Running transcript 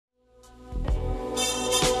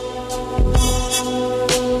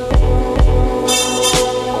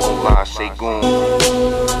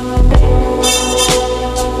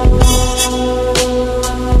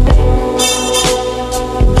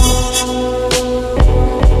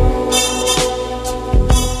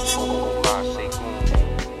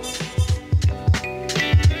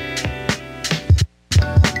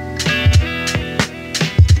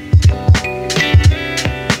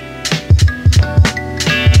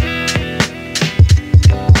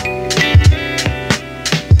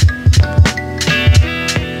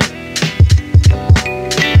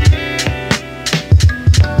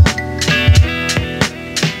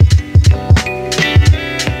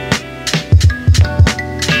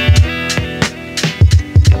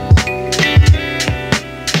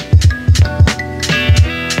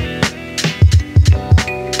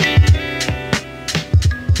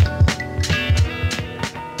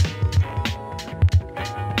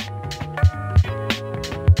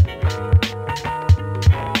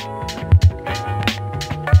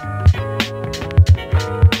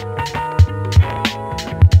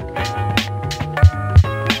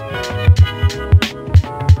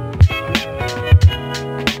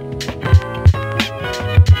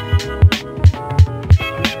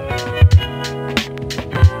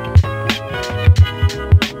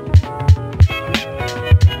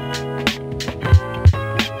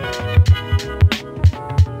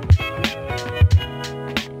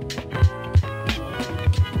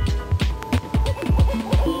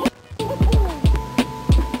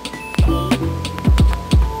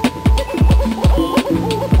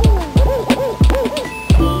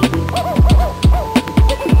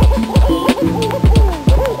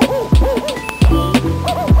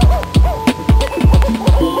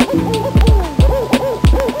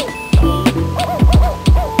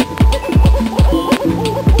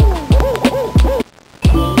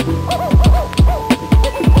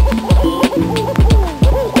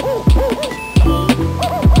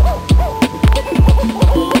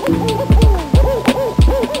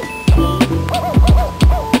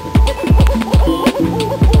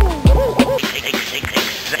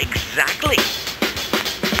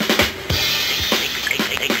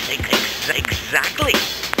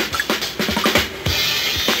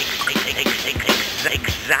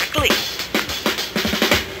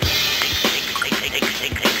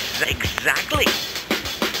Exactly.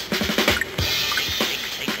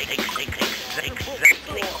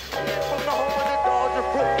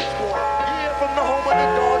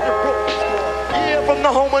 From the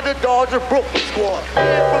home of the Dodger Brooklyn squad.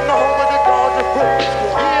 Yeah, from the home of the Dodger Brooklyn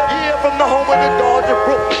squad. Yeah, from the home of the Dodger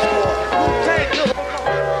Brooklyn squad. Wu-Tang Killer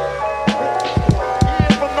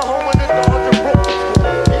from the home of the Dodger Brooklyn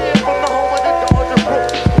squad. Yeah, from the home of the Dodger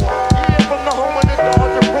Brooklyn squad. Yeah, from the home of the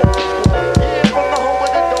Dodger Brooklyn squad. Yeah, from the home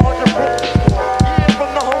of the Dodger Brooklyn squad. Yeah, from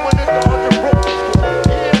the home of the Dodger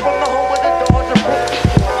Brooklyn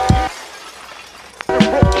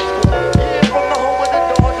squad. Yeah, from the home of the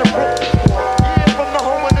Dodger Brooklyn squad. Yeah, from the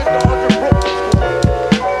home of the Dodger Brooklyn squad. Yeah, from the home of the Dodger Brooklyn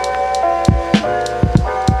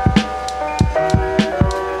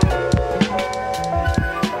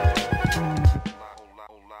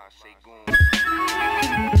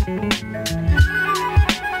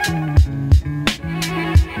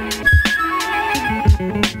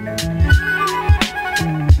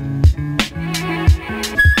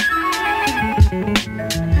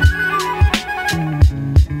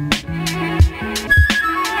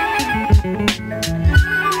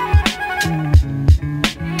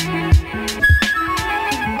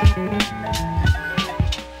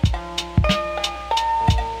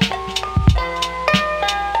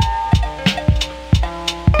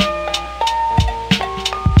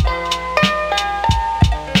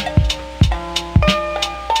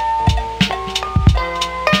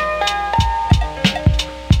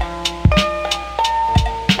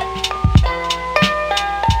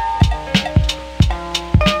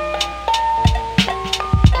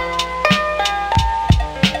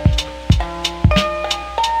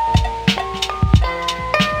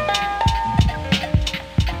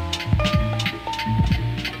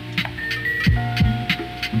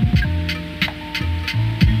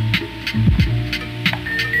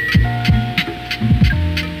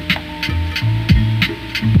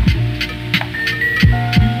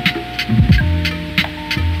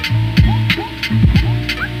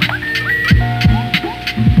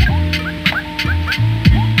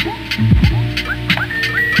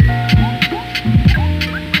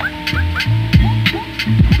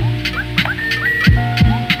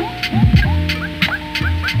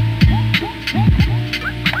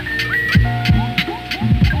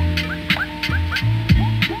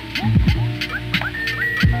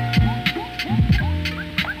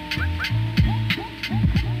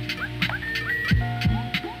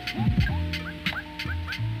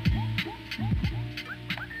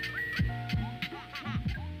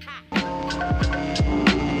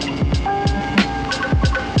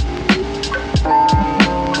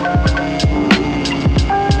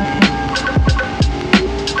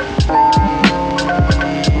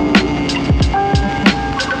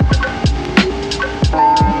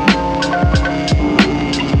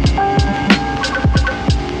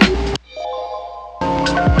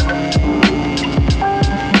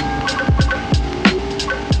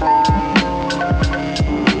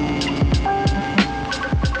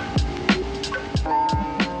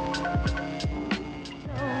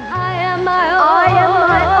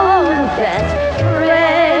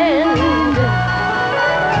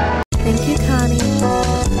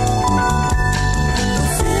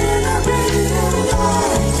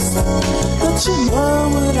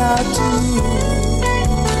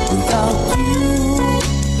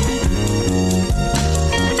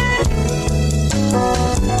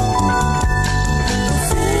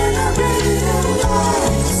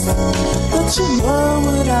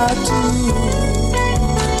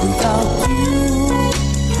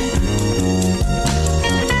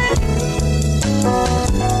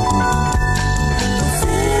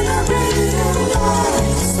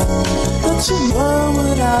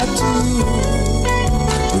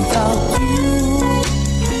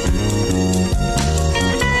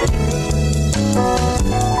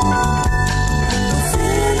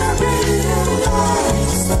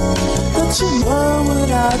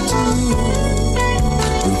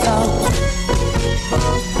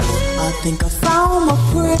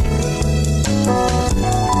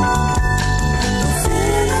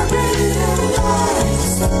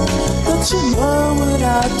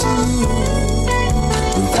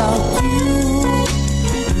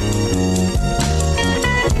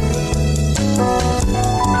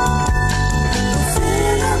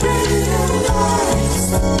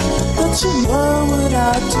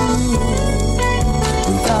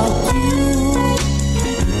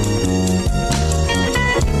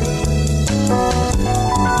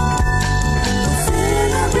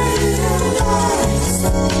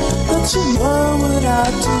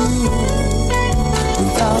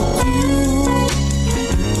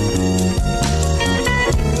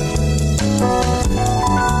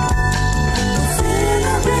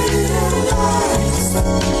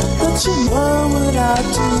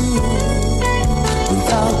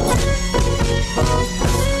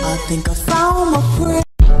think I found my friend.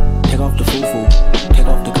 Take off the foo-foo, take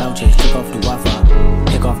off the cloud chase, take off the Wi-Fi,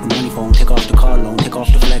 take off the money phone, take off the car loan, take off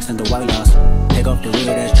the flex and the white loss, take off the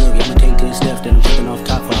weird ass jewelry. I'ma take 10 steps, then I'm taking off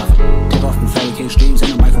top 5. Take off the fabricate streams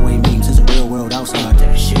and the microwave memes. It's a real world outside.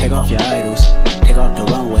 Take off your idols, take off the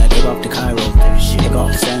runway, take off the Cairo, take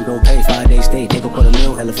off the Sandro, pay 5-day stay, take a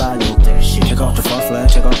 $250,000, hella follow. Take off the far flag,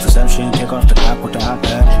 take off perception, take off the cop with the hot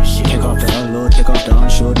pad, take off the unload, take off the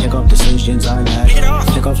unsure, take off the solutions I had,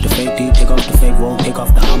 take off the fake deep, take off the fake roll, take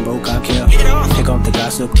off the I'm broke, I care, take off the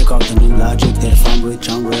gossip, take off the new logic that if I'm rich,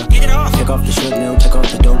 I'm real, take off the shit nail, take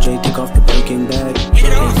off the doje, take off the breaking bad,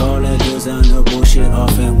 take all that designer bullshit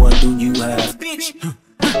off and what do you have? Bitch,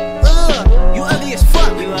 you ugly as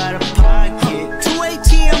fuck. You out of pocket. 2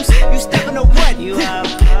 ATMs, you stepping to what? You out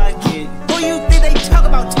of pocket. Who you think they talk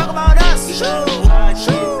about us? You out of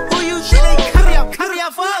pocket. Who you think they carry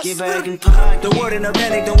out for us? Get back in pocket. The world in a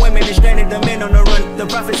panic, the women is stranded, the men on the run. The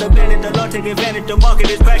profits are blended, the law take advantage, the market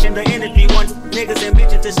is crashing, the industry wants niggas and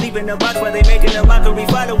bitches to sleep in the box while they making a mockery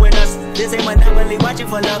following us. This ain't monopoly, watching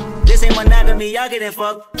for love. This ain't monogamy, y'all getting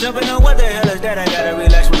fucked. Jumping on what the hell is that? I gotta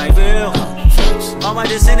relax when I feel. All my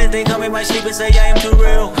descendants, they come in my sleep and say I am too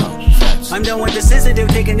real. I'm done with the sensitive,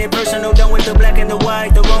 taking it personal. Done with the black and the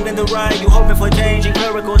white, the wrong and the right. You hoping for change and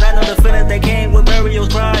miracles. I know the feelings that came with burial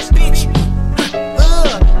cries. Bitch,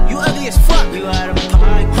 you ugly as fuck. You out of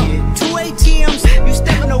pocket. 2 ATMs, you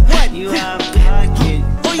stepping to what? You out of pocket.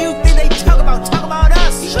 Who you think they talk about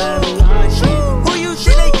us? You out of pocket. Who you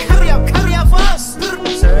think they carry out for us?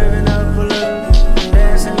 Serving up for love,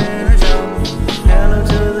 dancing in a jump. Hell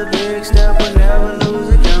to the big step, but never lose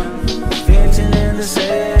a jump. Venting in the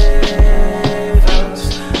safe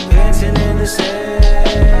house, venting in the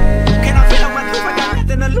safe. Can I feel my proof? I got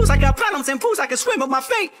nothing to lose. I got problems and pools. I can swim with my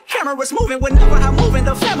fate. Cameras moving whenever I'm moving.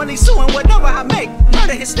 The family suing whatever I make.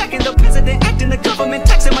 Murder is stacking. The president acting. The government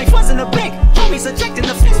taxing my funds in the bank. Homies ejecting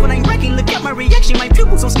the fence when I'm wrecking. Look at my reaction. My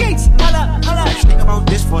pupils on skates. Holla, holla. Think about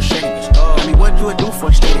this for shakers. I mean, what do it do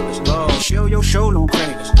for status? You show your show no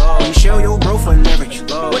credits. You show your bro for leverage.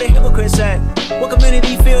 Where the hypocrites at? What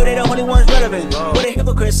community feel they the only ones relevant? Where the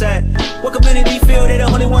hypocrites at? What community feel they the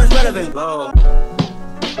only ones relevant?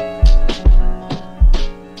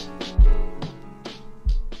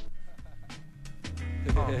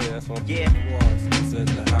 Yeah. It's in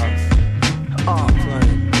the house.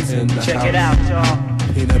 It's in the Check house. it out, y'all.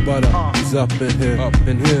 Peanut butter, he's up in here.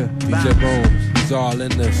 DJ Bones, he's all in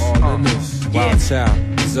this. Wild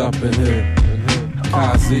Child, he's up in here.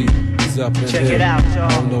 Kazi, he's up in here. Check it out, y'all.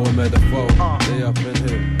 Don't know him at the foe. They up in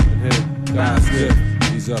here. God's gift,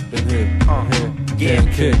 he's up in here. Gang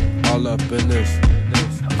Kick, all up in this.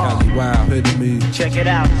 Cali Wild, epitome. Check it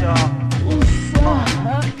out, y'all.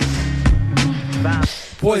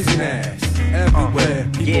 Poison ass everywhere.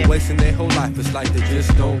 People wasting their whole life, it's like they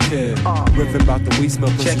just don't care. Riffing about the weed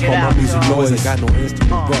smell, pushing call my music noise. Ain't got no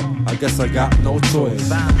instrument, but I guess I got no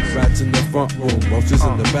choice. Rats in the front room, roaches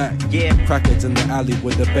in the back. Crackheads in the alley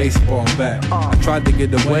with a baseball bat. I tried to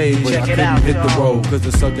get away, but I couldn't hit the road. Cause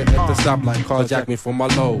the sucker at the stoplight carjacked me for my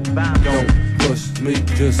load. Don't push me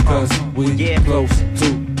just cause we close to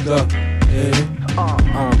the end.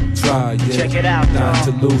 I'm trying Check it out, not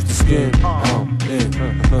to lose the skin.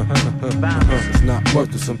 It's not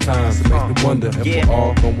worth it sometimes. It makes me wonder if we're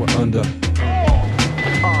all going under.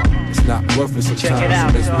 It's not worth it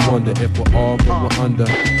sometimes. It makes me wonder if we're all going under.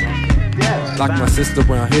 Like my sister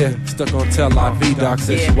around here, stuck on Tel Aviv. Doc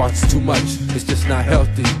says she watches too much. It's just not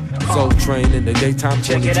healthy. Soul Train in the daytime,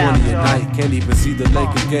 2020 at night. Can't even see the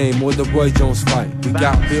Lakers game or the Roy Jones fight. We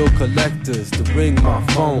got bill collectors to ring my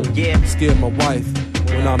phone. Scare my wife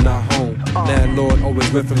when I'm not home. Landlord always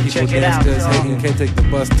riffing people downstairs hating. Can't take the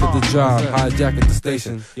bus to the job. Hijack at the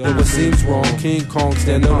station. Though it seems wrong, King Kong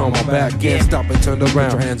standing on my back. Can't stop and turn around.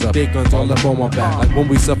 Put your hands up. Big guns all up on my back. Like when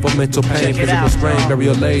we suffer mental pain, physical strain,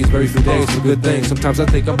 burial lays, very few days for good things. Sometimes I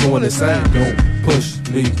think I'm going insane. Don't push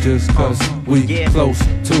me just cause we close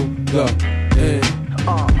to the end.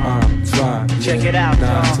 I'm trying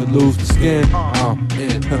not to lose the skin. I'm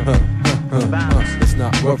in. It's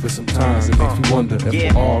not worth it sometimes. It makes me wonder if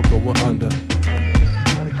we're all going under.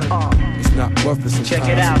 It's not worth it sometimes.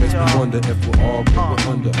 It makes me wonder if we're all going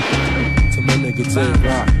under. To my nigga J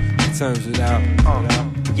Rock, he turns it out.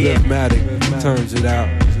 Matic turns it out.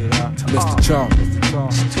 To Mr. Chalk,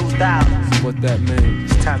 It's 2000. what that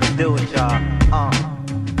means. It's time to do it, y'all.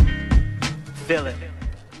 Feel it.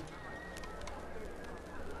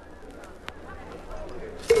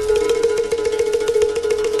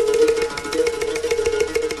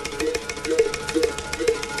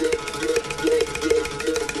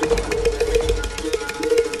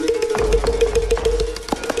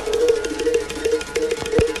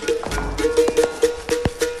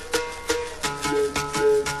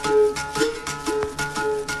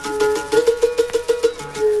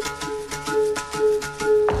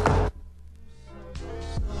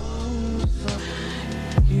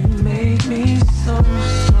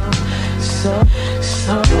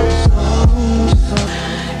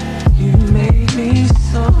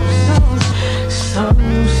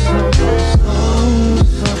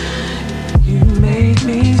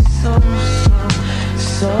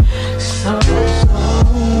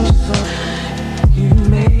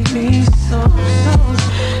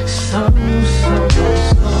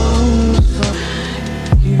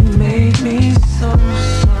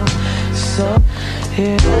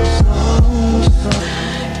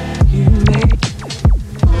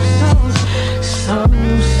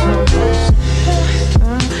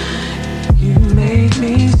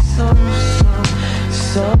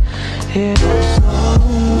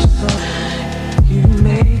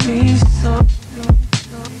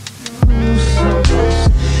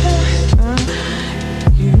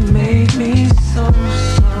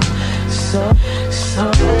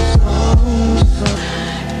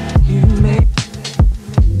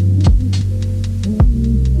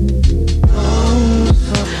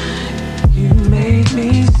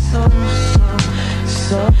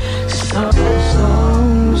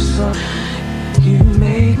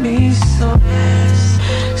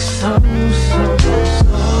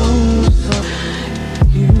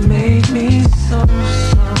 me so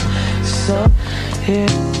yeah.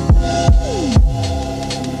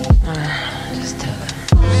 Just tell her.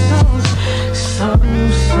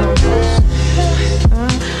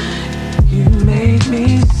 You made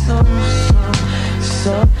me so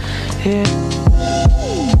yeah.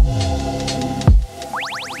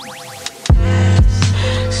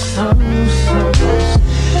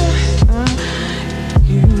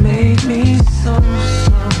 You made me so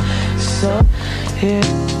yeah.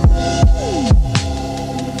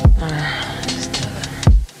 Just tell her.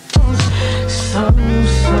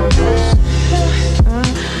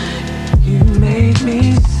 You made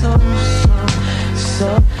me so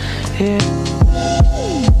yeah.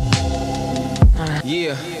 Yeah.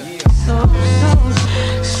 Yeah.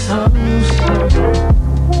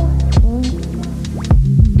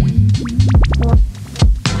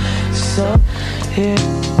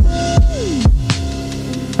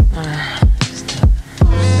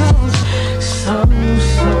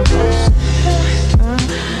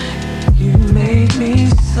 You made me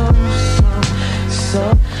so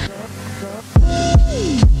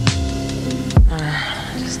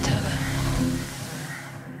just tell her.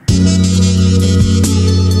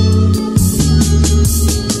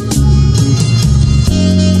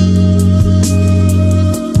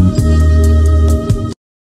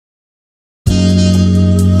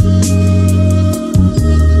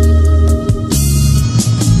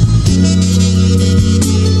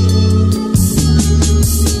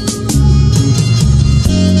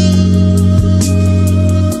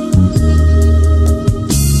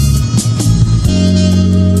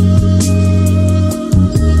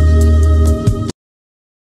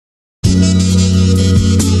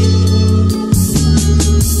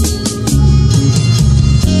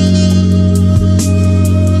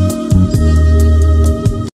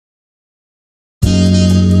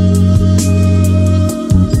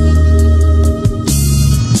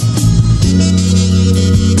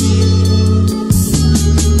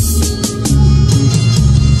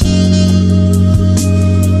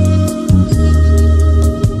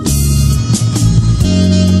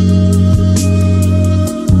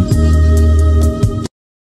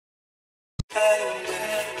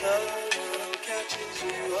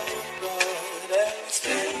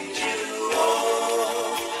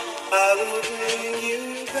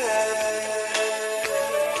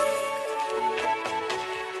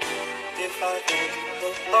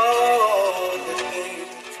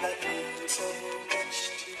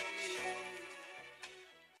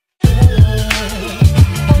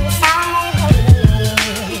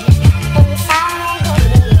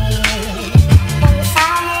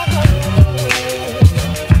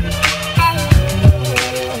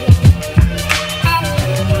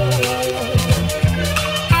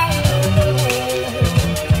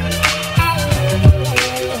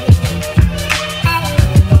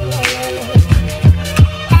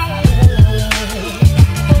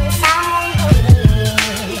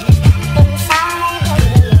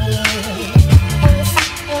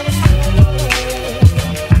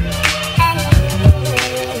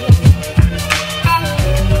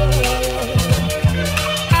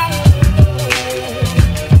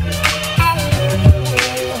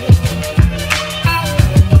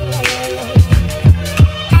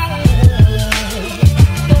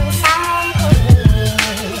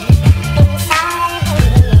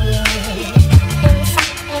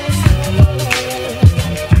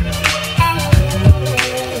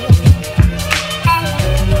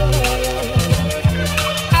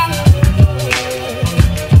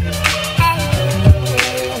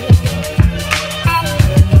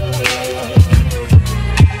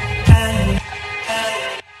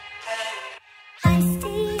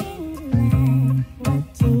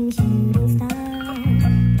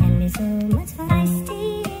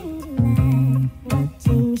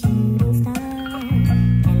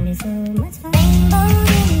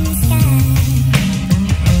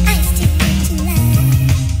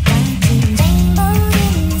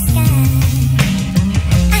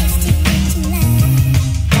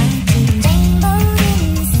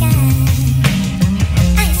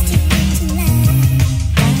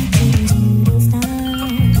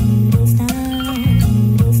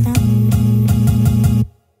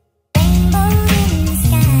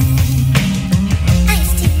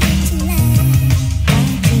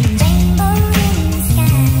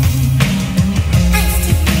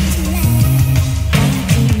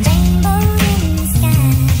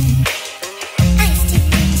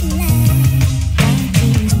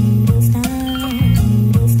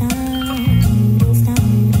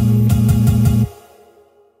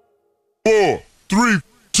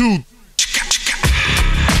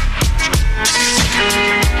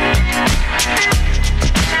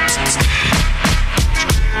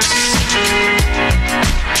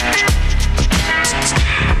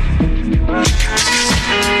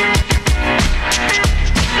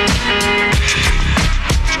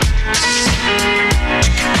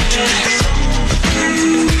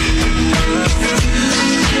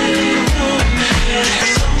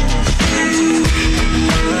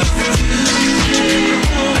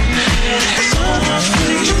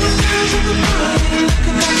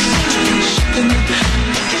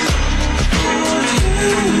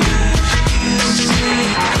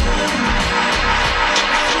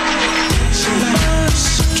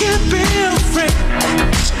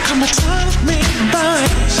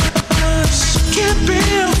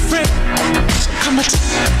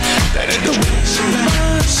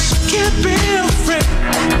 can't be afraid.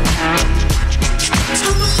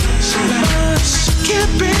 She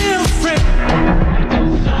can't be afraid.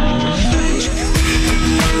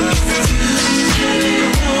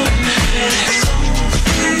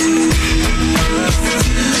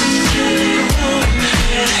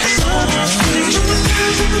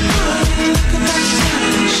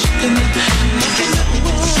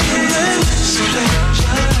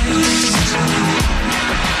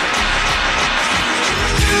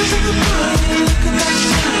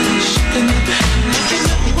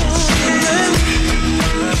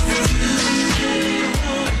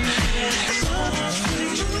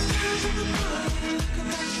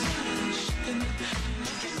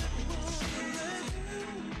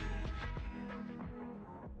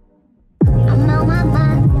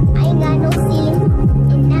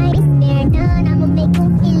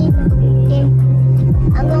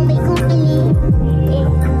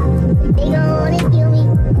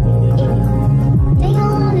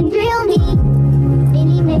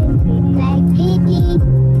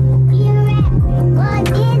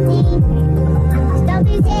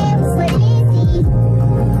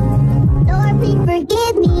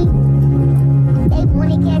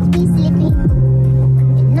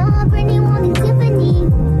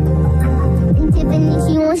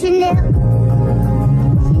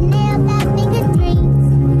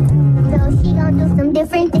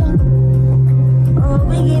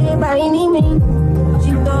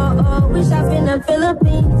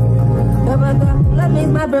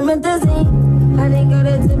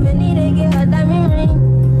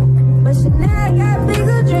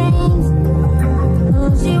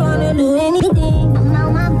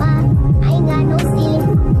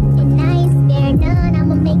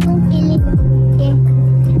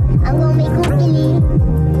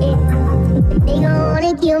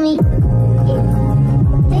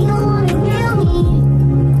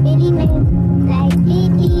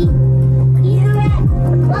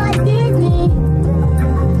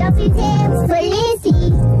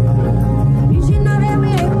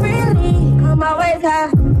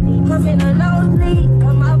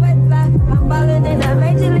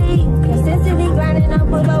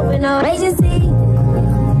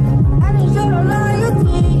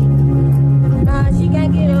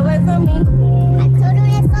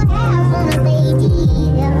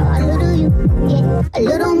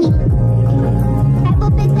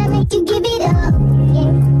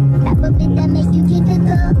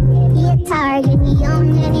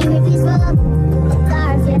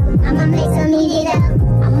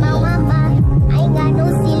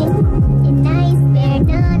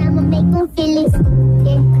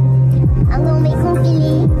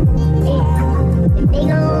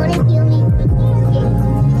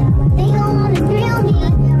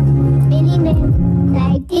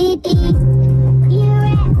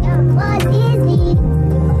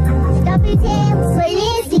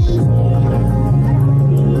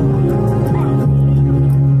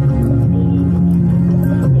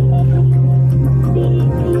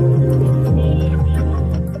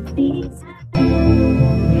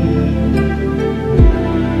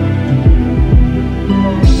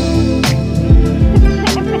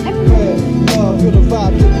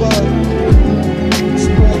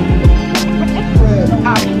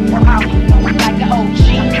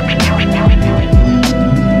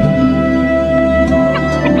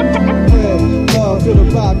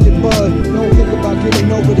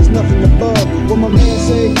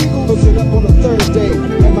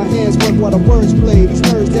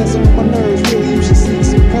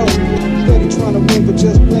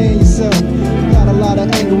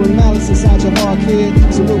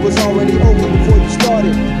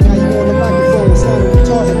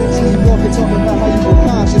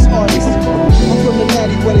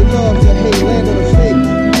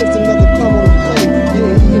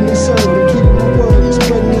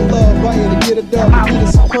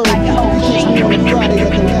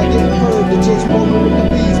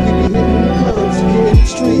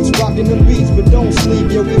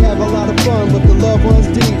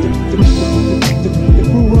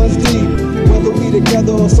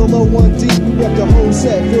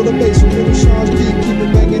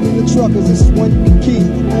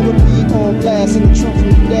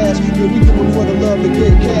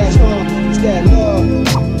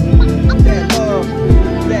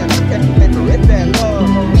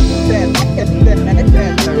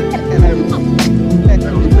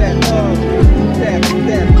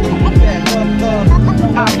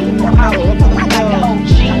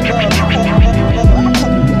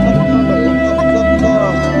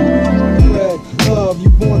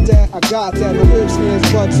 got that. No ifs,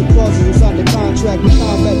 ands, buts, or clauses inside the contract. We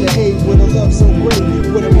combat the hate with a love so great.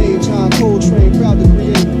 With a mage,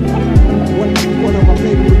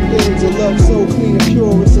 love so clean and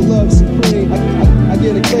pure, it's a love supreme. I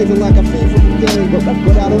get a craving like I feed from the thing,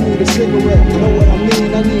 but I don't need a cigarette. You know what I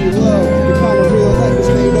mean? I need love. The kind of real life is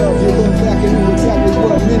made of. You look back and knew exactly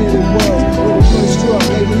what minute it was when it first struck.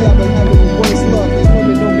 Lately I've been having the worst luck. These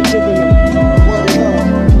women don't be giving them word up,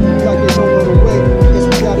 like they don't know the way. Guess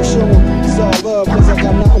we gotta show them it's all love, cause I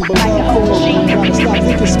got nothing but love for them. Gotta stop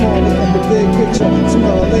thinking small, look at the big picture.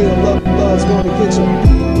 Sooner or later, love's gonna get you.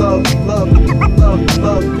 Love, love, love,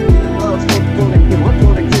 love, love's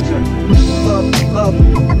gonna get you. Love, love,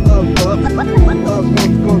 love, love, love's gonna get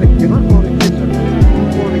you. Gonna get you. Gonna get you.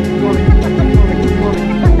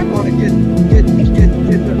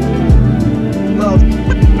 Love,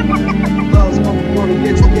 love's gonna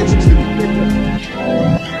get you.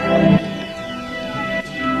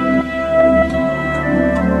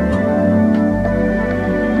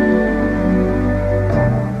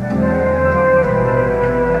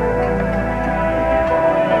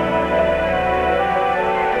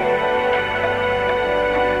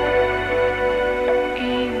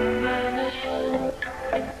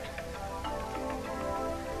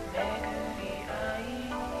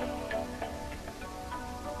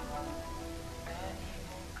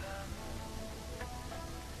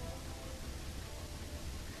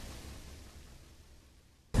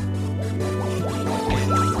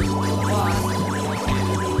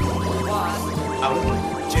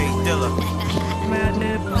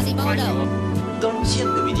 Madlib. Quasimoto. Dans l'ancienne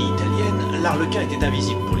comédie italienne, l'Arlekin était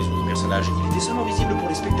invisible pour les autres personnages, il était seulement visible pour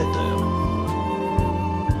les spectateurs.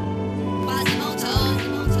 Quasimoto.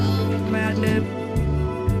 Madlib.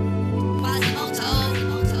 Quasimoto.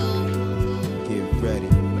 Get ready.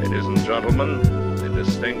 Ladies and gentlemen, the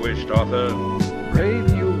distinguished author.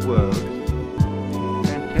 Brave new world.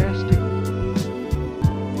 Fantastic.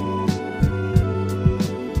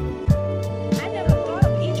 I never thought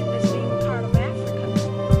of Egypt as being part of Africa.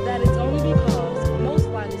 That is only because most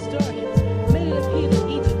white historians many appeal that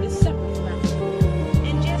Egypt is separate from Africa.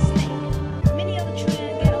 And just think, many of the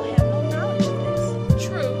Trinidad ghetto have no knowledge of this.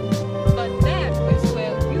 True, but that is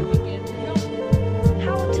where you begin to help them.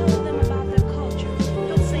 How will telling them about their culture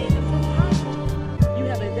help save them from poverty? You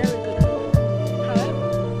have a very good point. However,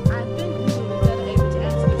 I think we will be better able to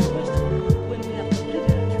answer this question when we have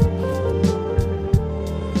completed our trip.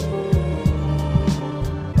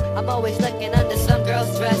 I'm always looking under some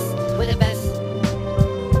girl's dress with a vest.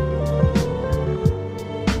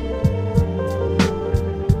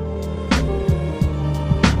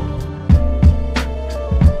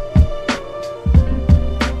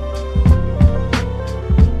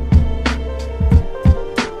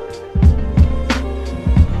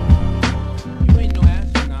 You ain't no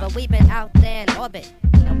astronaut. But we've been out there in orbit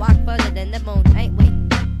and walked further than the moon, ain't we?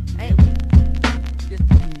 Ain't we? Just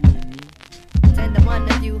you and me. 10 to 1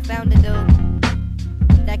 if you found a dude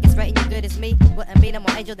that can straighten you good as me. Wouldn't be no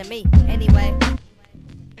more angel than me. Anyway,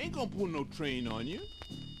 Ain't gonna pull no train on you.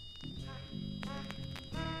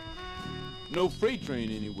 No freight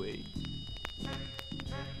train anyway.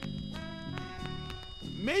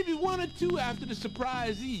 Maybe one or two after the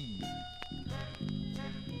surprise Eve.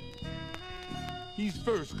 He's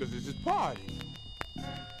first cause it's his party.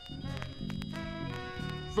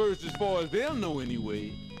 First as far as they'll know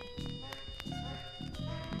anyway.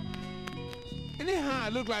 Anyhow,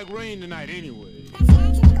 it look like rain tonight anyway.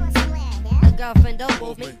 a girlfriend don't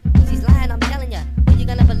move me. She's lying, I'm telling ya. Who you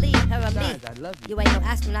gonna believe, her or me? I love you. You ain't no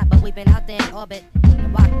astronaut, but we've been out there in orbit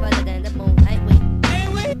and walked further than the moon, ain't we?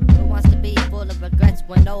 Who wants to be full of regrets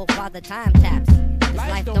when no father time taps? This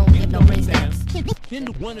life don't give no ring stamps. Then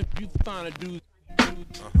the one if you find a dude.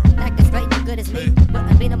 That can straighten you good as me,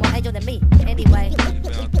 but be no more angel than me. Anyway,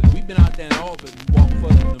 We've been out there in orbit and walked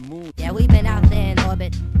further than the moon. yeah, we've been out there in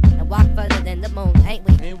orbit and walked further than the moon, ain't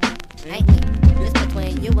we? Ain't we? Ain't we? Just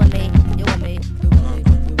between you and me, you and me, you and me.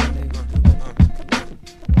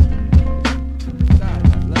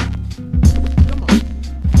 Come on.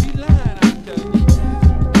 She lying, I'm telling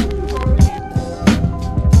you.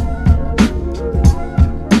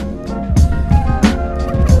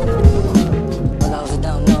 For those who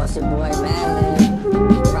don't know, it's your boy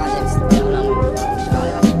Madlib. Projects still on me.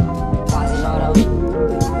 Quasimoto.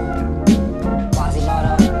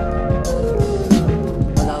 Quasimoto.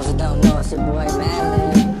 For those who don't know, it's your boy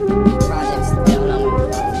Madlib. Projects still on me.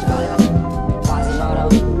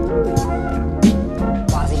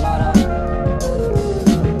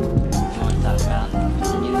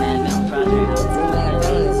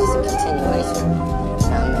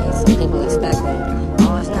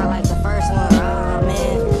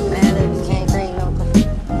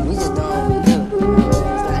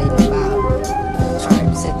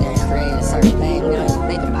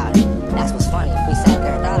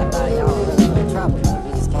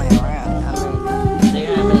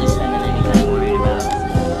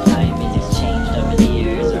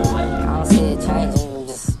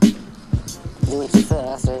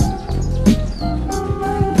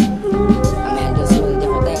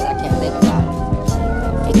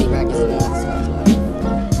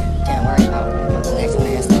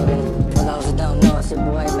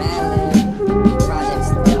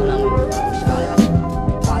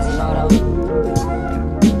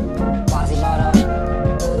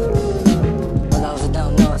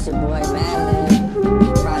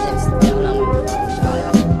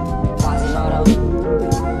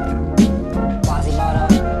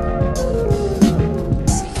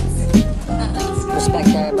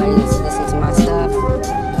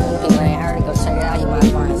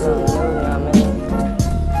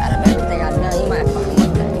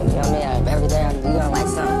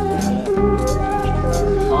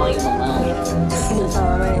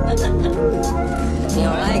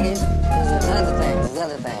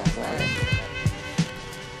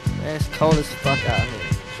 Man, it's cold as fuck out here.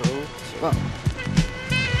 True. Fuck.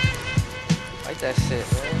 Like that shit,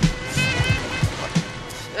 man.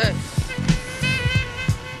 Shit.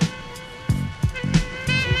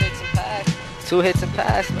 2 hits and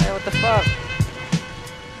pass, man. What the fuck?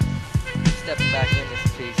 Stepping back in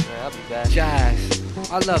this piece, man. I'll be back. Jazz.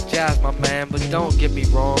 I love jazz, my man, but don't get me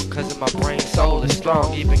wrong, cause in my brain soul is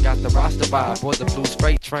strong. Even got the roster vibe or the blues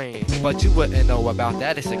freight train. But you wouldn't know about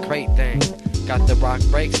that, it's a great thing. Got the rock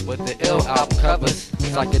breaks with the ill album covers.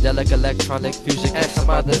 Psychedelic, electronic, fusion, and some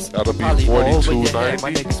others. That'll be Probably more over your 42.90. head,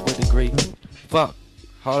 my niggas would agree. Fuck.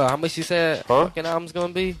 Hold on, how much you said fucking album's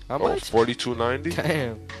gonna be? How much? $42.90.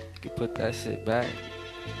 Damn. You could put that shit back.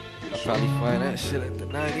 I'll probably find that shit at the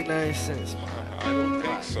 99 cents. I don't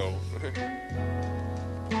think so.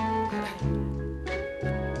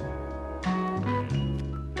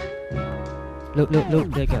 Look,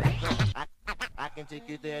 they got it. I can take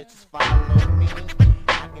you there, just follow me.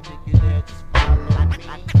 I can take you there, just follow me. I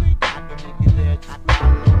can take you there, just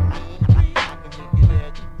follow me. I can take you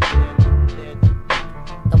there,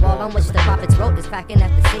 The wall on which the prophets wrote is cracking at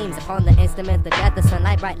the seams. Upon the instrument, the death, the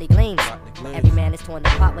sunlight brightly gleams. Every man is torn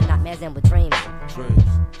apart with nightmares and with dreams.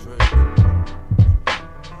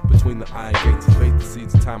 Between the iron gates of faith, the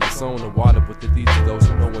seeds of time are sown, and water with the deeds of those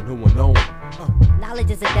who know and who are known.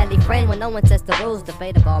 Knowledge is a deadly friend when no one sets the rules. The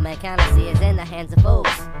fate of all mankind I see is in the hands of fools.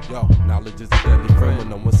 Yo, knowledge is a deadly friend when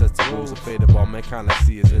no one sets the rules. The fate of all mankind I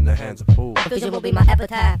see is in the hands of fools. Confusion will be my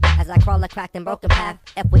epitaph as I crawl a cracked and broken path.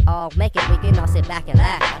 If we all make it, we can all sit back and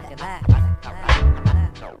laugh. I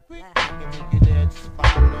can take you there, just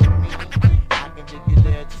follow me. I can take you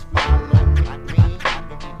there, just follow me. I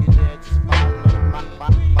can take you there, just follow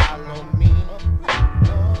me.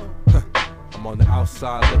 I'm on the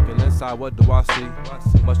outside looking inside, what do I see?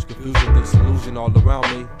 Much confusion, disillusion all around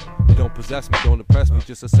me. You don't possess me, don't impress me,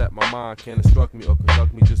 just accept my mind. Can't instruct me or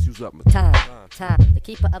conduct me, just use up my time. The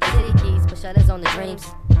keeper of the city keys, put shutters on the dreams.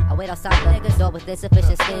 I wait outside the niggas door with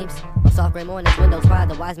insufficient schemes. On soft gray mornings, windows wide,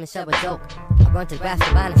 the wise men share a joke. I run to grasp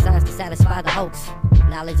divine signs to satisfy the hoax.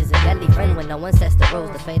 Knowledge is a deadly friend when no one sets the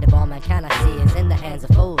rules. The fate of all mankind I see is in the hands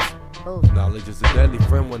of fools. Knowledge is a deadly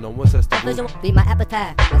friend when no one sets the rules. Vision will be my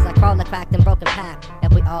epitaph as I crawl a cracked and broken path.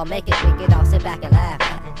 If we all make it, we can all sit back and laugh.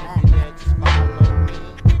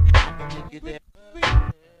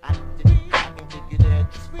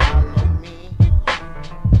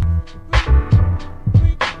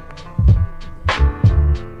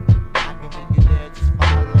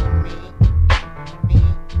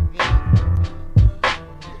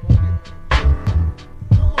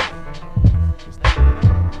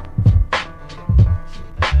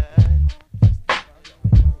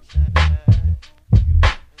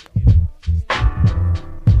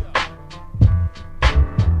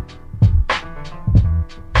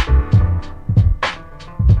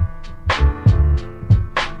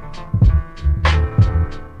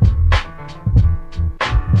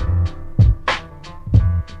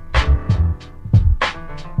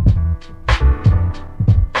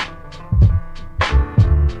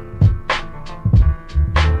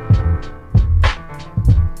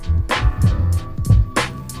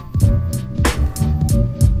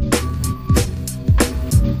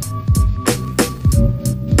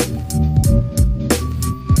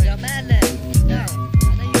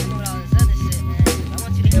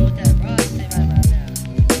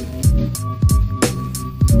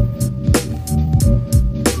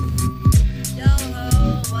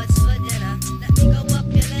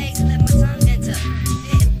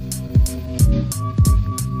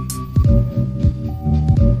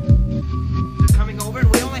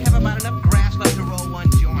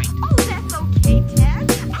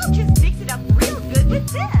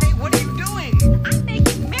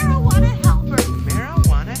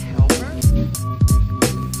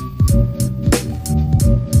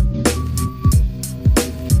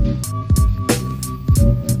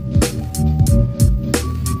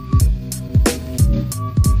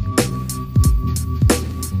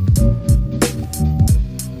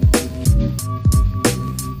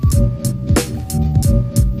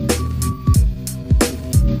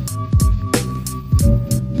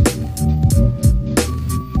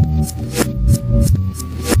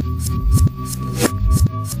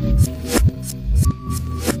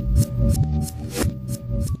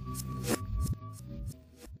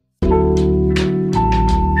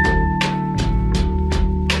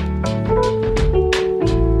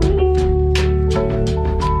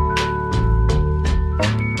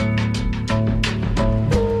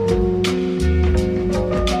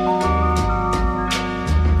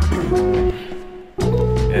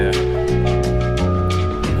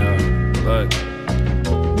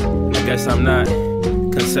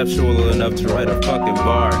 conceptual enough to write a fucking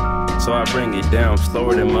bar. So I bring it down,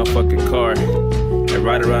 slower than my fucking car. And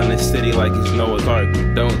ride around this city like it's Noah's Ark.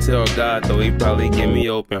 Don't tell God though, he probably give me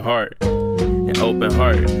open heart. An open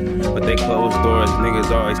heart, but they close doors. Niggas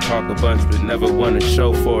always talk a bunch but never want to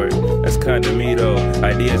show for it. That's kinda me though.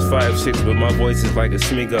 Ideas 5'6", but my voice is like a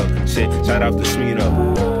Smigo. Shit, shout out to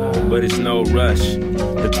Smino. But it's no rush.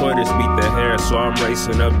 The tortoise beat the hare, so I'm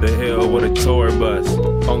racing up the hill with a tour bus.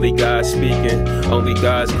 Only God speaking, only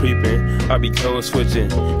God's creeping. I be code switching,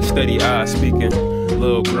 steady eyes speaking.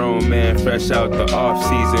 Little grown man, fresh out the off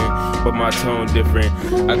season, but my tone different.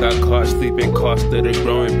 I got caught sleeping, cost of the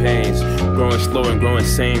growing pains. Growing slow and growing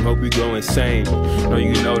same, hope you go insane. Know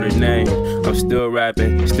you know the name. I'm still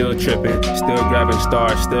rapping, still tripping, still grabbing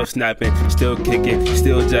stars, still snapping, still kicking,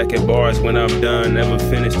 still jacking bars when I'm done, never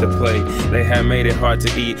finished to play. They had made it hard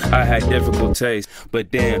to eat, I had difficult taste. But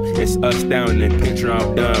damn, it's astounding. Picture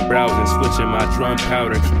I'm done browsing, switching my drum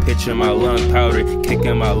powder, pitching my lung powder,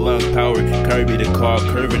 kicking my lung power. Kirby the call,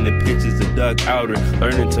 curving the pitches of Doug Outer,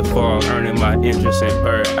 learning to fall, earning my interest in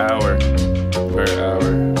per hour. Per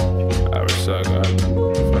hour. Hour suck.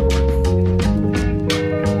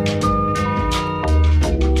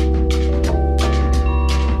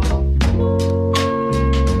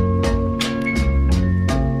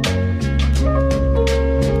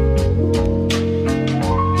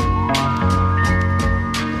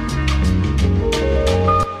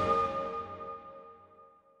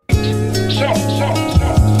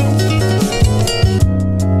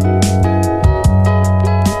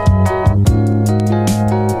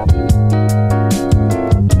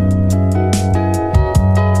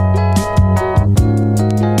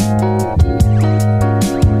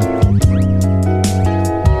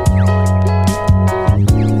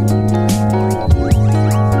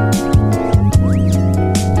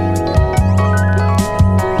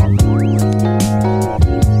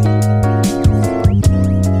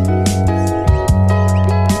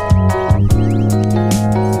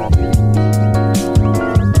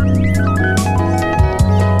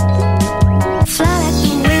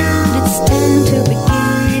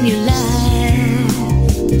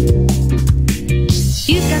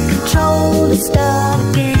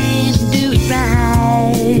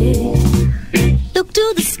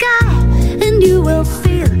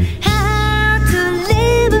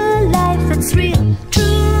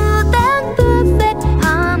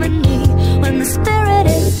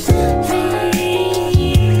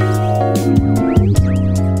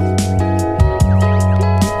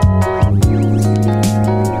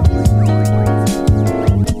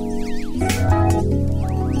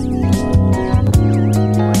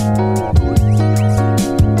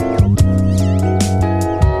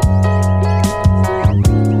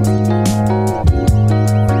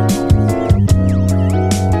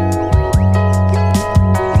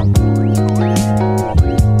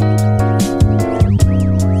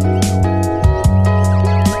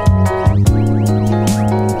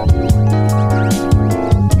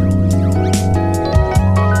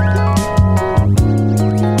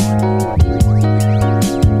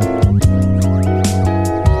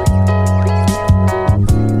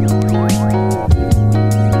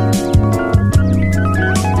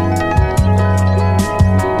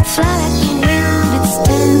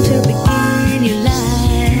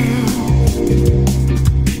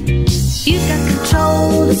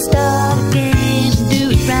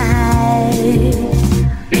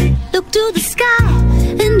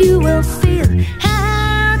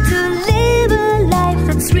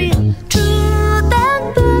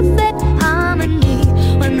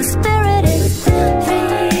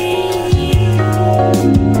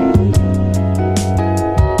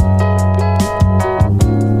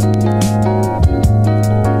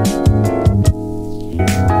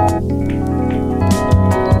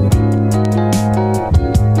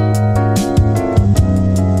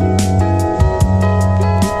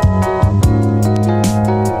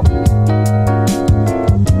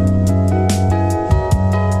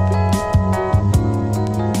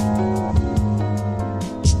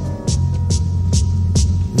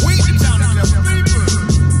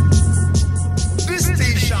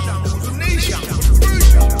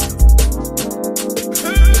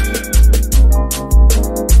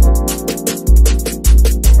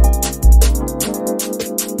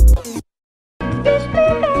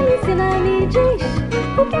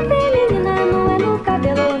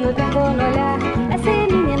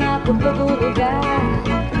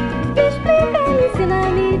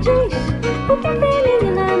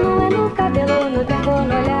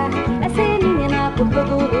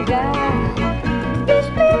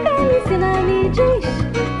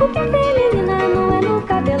 Por que tem menina, não é no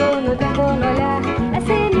cabelo, no tempo, no olhar. É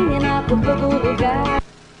ser por todo lugar.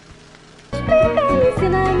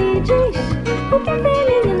 Ensina, me diz, o que tem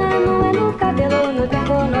menina não é no cabelo, no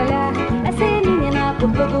tempo, no olhar. É ser menina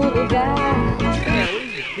por todo lugar.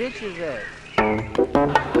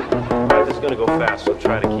 Alright, this is gonna go fast, so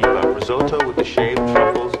try to keep up. Risotto with the shaved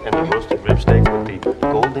truffles and the roasted rib steak with the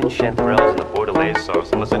golden chanterelles and the bordelaise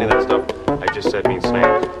sauce. Unless any of that stuff I just said means snake.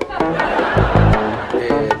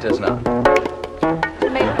 It does not.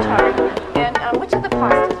 Tomato tart. And which of the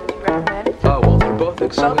pastas would you recommend? Oh, well, they're both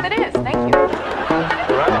excellent. Both it is, thank you.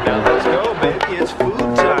 Alright, now let's go, baby. It's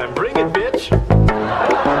food time. Bring it, bitch.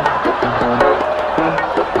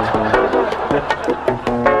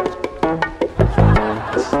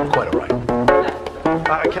 Quite all right.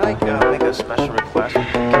 Can I make a special request?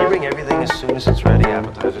 Can you bring everything as soon as it's ready?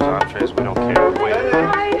 Appetizers, entrees, we don't care. Wait.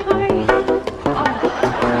 Hi.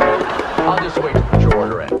 I'll just wait to put your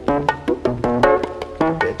order in.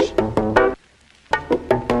 Bitch.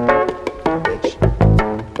 Bitch.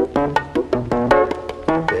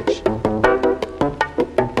 Bitch.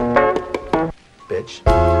 Bitch.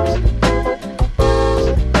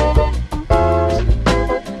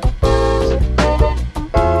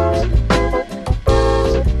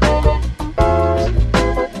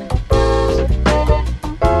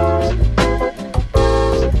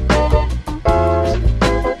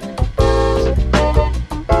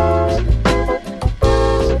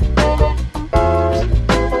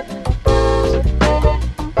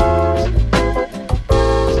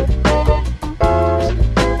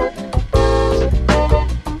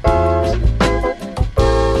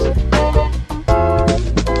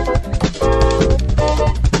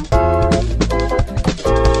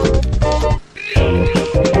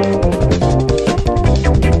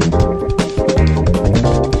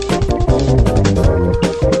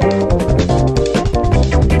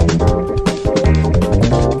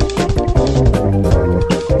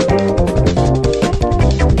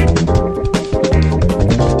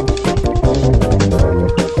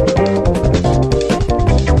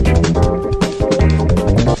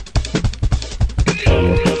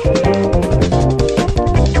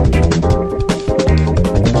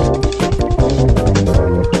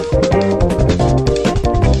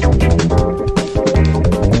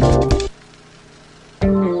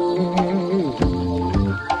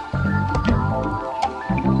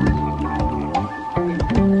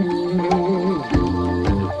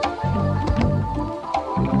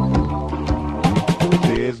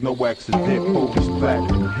 Accident, focus,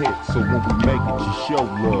 platinum hit. So when we make it, you show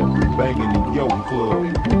love. Banging in your club.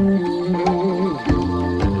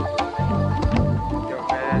 Yo,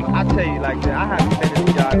 man, I tell you like that, I haven't been in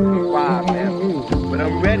the yard in a while, man. But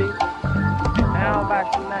I'm ready. How about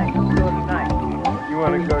tonight? Let's go tonight. You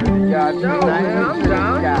wanna go to the yard tonight? Man, I'm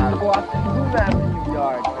down. Go out to the pool after you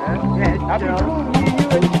yard, man. Yeah, I'll be cool with you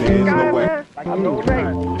and the guy, man. Like I'm no race.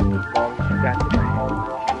 As long as you got the man.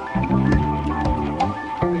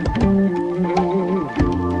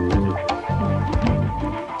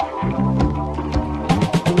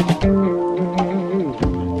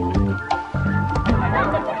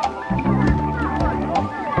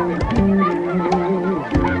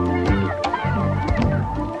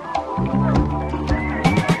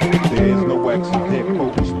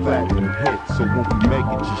 So when we make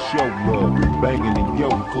it, you show love. Banging in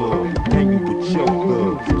your club, hanging with your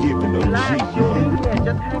thugs, giving up G. Yeah,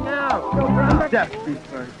 just hang out. Yo, bro, that's be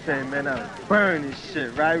fun, say, man. I'm burning shit,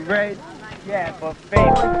 right, Ray? Yeah, but baby,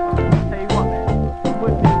 tell you what, man.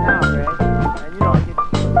 Put me down, Ray. And you know, I get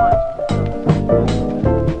too much.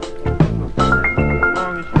 As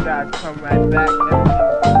long as you guys come right back, everything's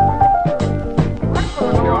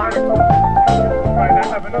might not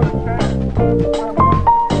have another chance.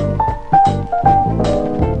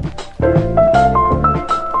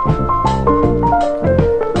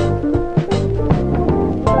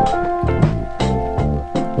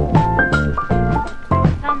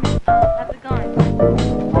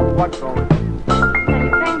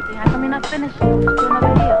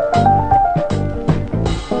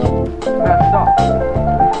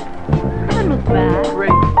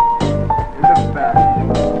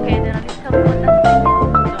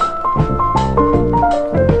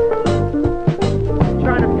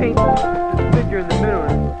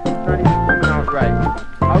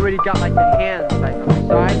 Got like the hands like on the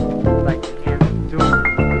side, like the hands doing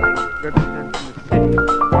like representing the city,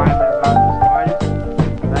 why I'm about this artist,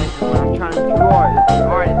 right? And what I'm trying to draw is the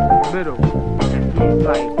artist in the middle, and he's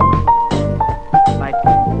like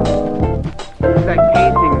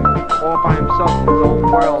painting all by himself in his own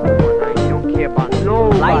world and whatnot. He don't care about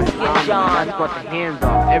nobody. That's what the hands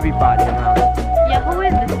are, everybody around. Yeah, who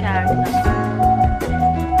is this character?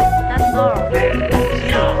 That's Laurel.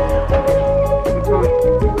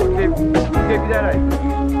 that right?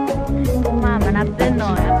 Mom, and I've been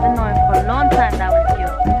knowing for a long time that was you.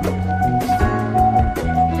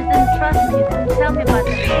 You didn't trust me, you didn't tell me about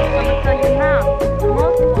this. I'm gonna tell you now.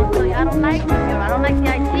 Most people will tell you I don't like you, I don't like the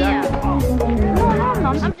idea. No,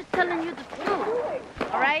 I'm just telling you the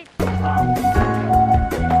truth. Alright?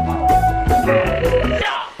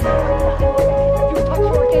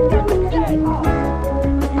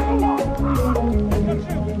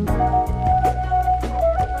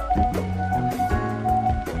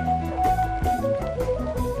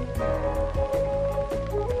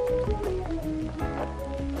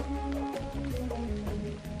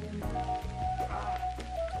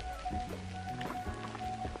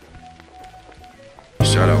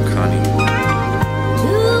 Shout out Connie.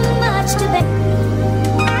 Too much to bear.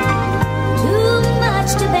 Too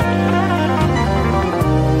much to bear.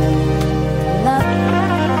 Love.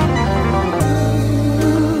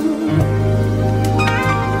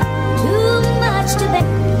 Too much to bear.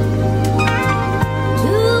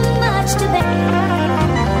 Too much to bear.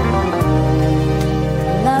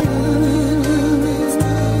 Love.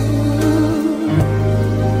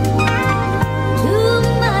 Too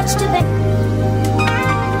much to bear.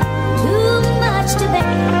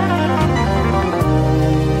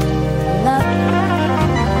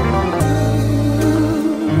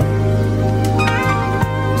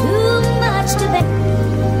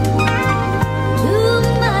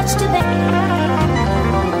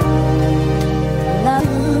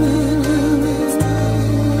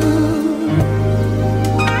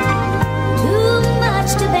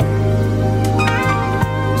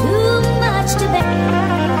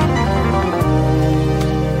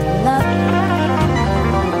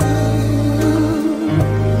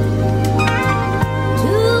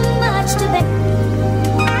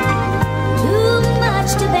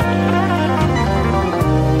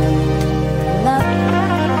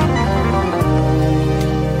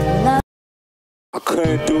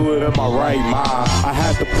 Couldn't do it in my right mind. I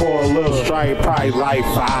had to pour a little straight, probably like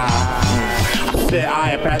 5. I said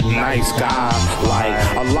I am at the nice guy. Like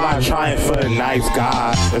a lot trying for the nice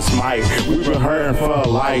guy. It's Mike, we've been hurting for a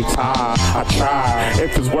lifetime. I tried,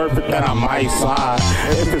 if it's worth it then I might slide.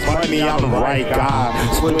 If it's money I'm the right guy.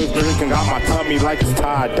 Split drinking, got my tummy like it's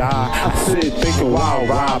tie-dye. I sit thinking while I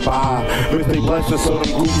ride by. Miss they blessings so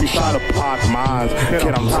them goofies try to block mines.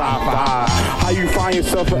 Kid, I'm top 5. How you find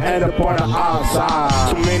yourself and end up on the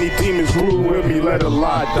outside? Too many demons grew with me, let a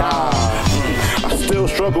lot die. I still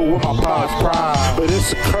struggle with my past pride, but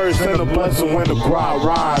it's a curse and a blessing when the grind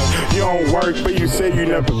rise. You don't work, but you say you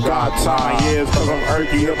never got time. Yeah, it's cause I'm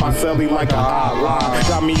irky, hit my celly like a hotline.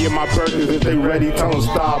 Got me in my burgers, if they ready, tell them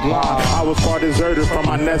stop line. I was far deserted from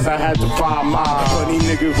my nest, I had to find mine. Funny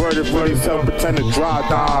niggas worded for themselves, pretend to dry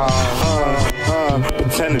down.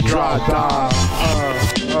 Pretend to dry down.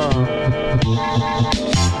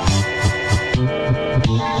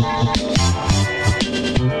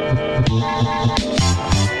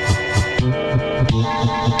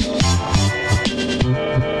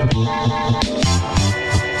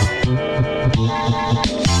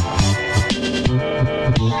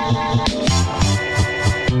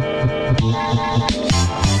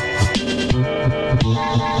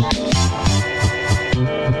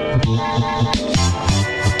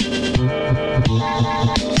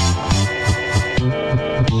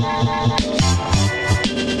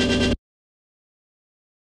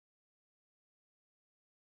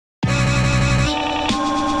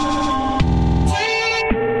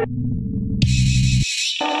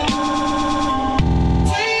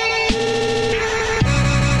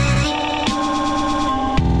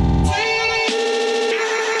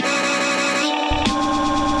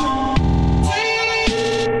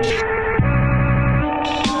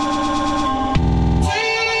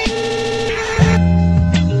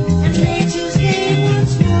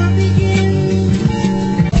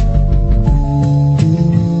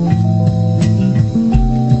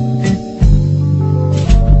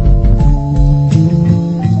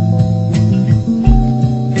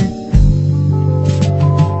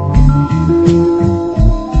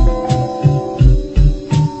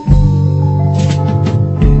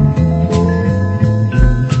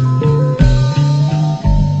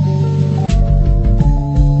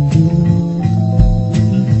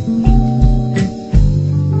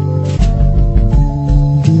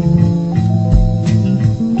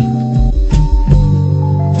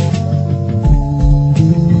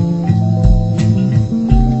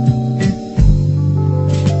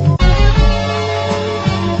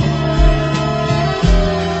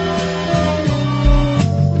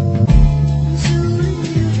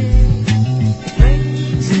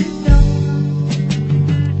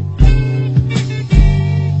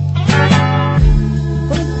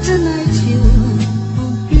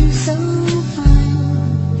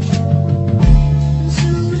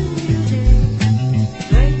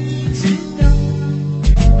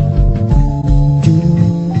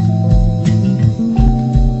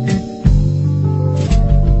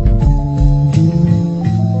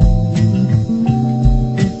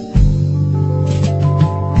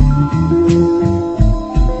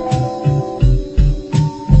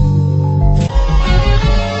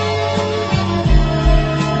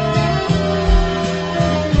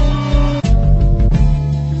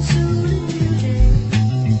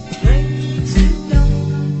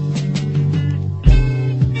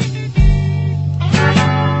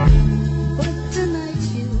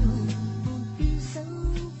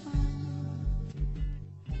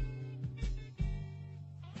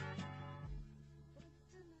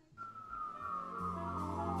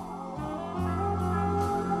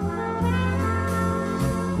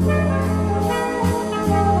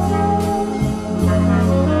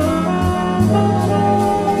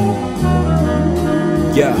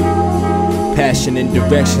 Yeah, passion and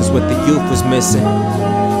direction's what the youth was missing.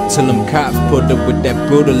 Till them cops pulled up with that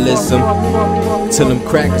brutalism. Till them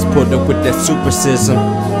crackers pulled up with that supercism.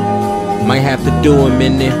 Might have to do him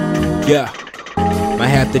in there, yeah. Might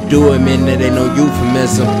have to do him in there, ain't no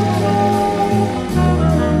euphemism.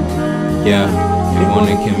 Yeah, they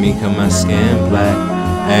wanna kill me 'cause my skin black.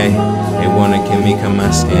 Hey, they wanna kill me 'cause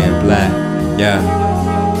my skin black. Yeah.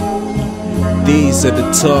 These are the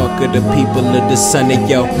talk of the people of the sunny,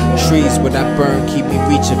 yo. Trees what I burn keep me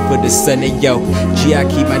reaching for the sunny, yo. Gee, I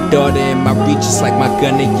keep my daughter in my reach just like my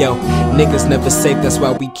gunner, yo. Niggas never safe, that's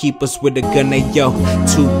why we keep us with a gunner, yo.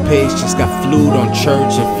 2 pigs just got flued on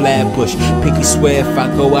Church and Flatbush. Pinky swear if I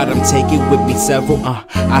go out, I'm taking with me several.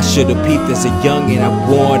 I should've peeped as a youngin', I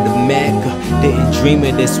warned the Mecca. Didn't dream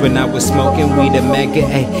of this when I was smoking weed a mega,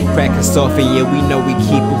 ayy. Crackin' soft and yeah, we know we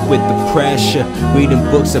keep it with the pressure. Reading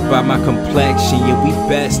books about my complexion, yeah, we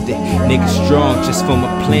bested. Niggas strong just from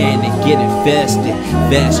a plan and get invested.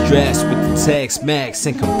 Vast dress with the text, max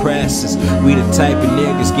and compressors. We the type of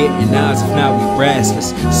niggas getting odds if not we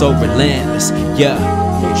restless. So relentless, yeah.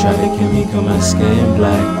 They try to kill me 'cause my skin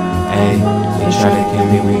black. Ayy, they try to kill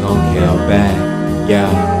me, we gon' kill back. Yeah.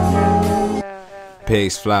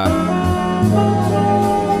 Pigs fly.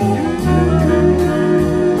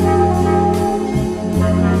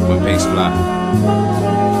 When pigs fly.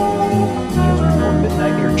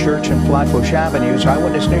 Near Church and Flatbush Avenues,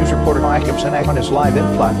 Eyewitness News reporter Mike Gibson is live in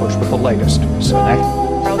Flatbush with the latest.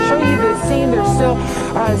 I'll show you the scene. There's still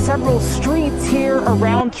several streets here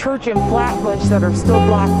around Church and Flatbush that are still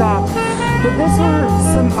blocked off. But these were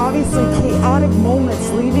some obviously chaotic moments,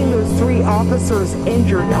 leaving those 3 officers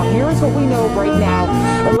injured. Now, here's what we know right now.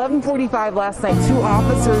 11:45 last night, 2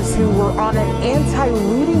 officers who were on an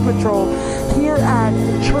anti-looting patrol here at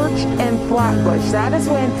Church and Flatbush. That is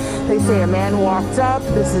when they say a man walked up.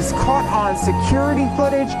 This is caught on security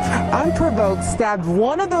footage. Unprovoked, stabbed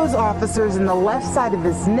one of those officers in the left side of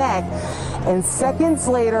his neck. And seconds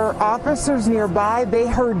later, officers nearby, they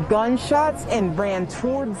heard gunshots and ran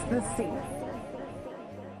towards the scene.